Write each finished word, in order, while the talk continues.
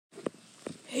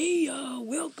Hey,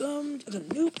 welcome to the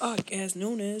new podcast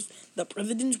known as the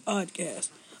President's Podcast.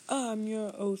 I'm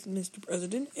your host, Mr.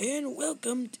 President, and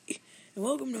welcome to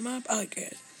my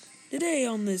podcast. Today,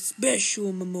 on this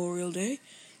special Memorial Day,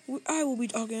 I will be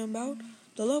talking about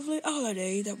the lovely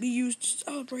holiday that we use to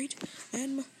celebrate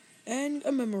and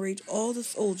commemorate all the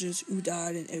soldiers who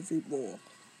died in every war.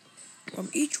 From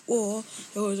each war,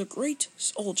 there was a great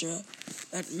soldier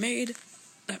that made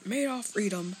our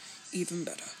freedom even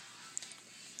better.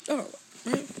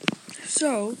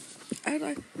 So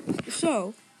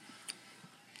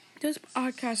this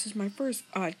podcast is my first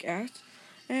podcast,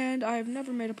 and I've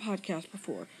never made a podcast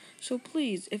before. So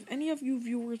please, if any of you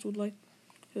viewers would like,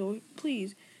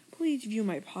 please view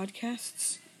my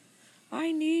podcasts.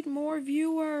 I need more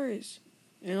viewers,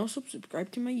 and also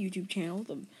subscribe to my YouTube channel,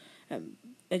 the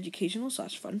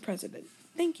Educational/Fun President.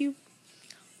 Thank you.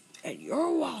 And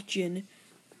you're listening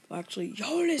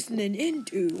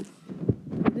into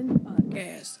the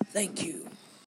podcast. Thank you.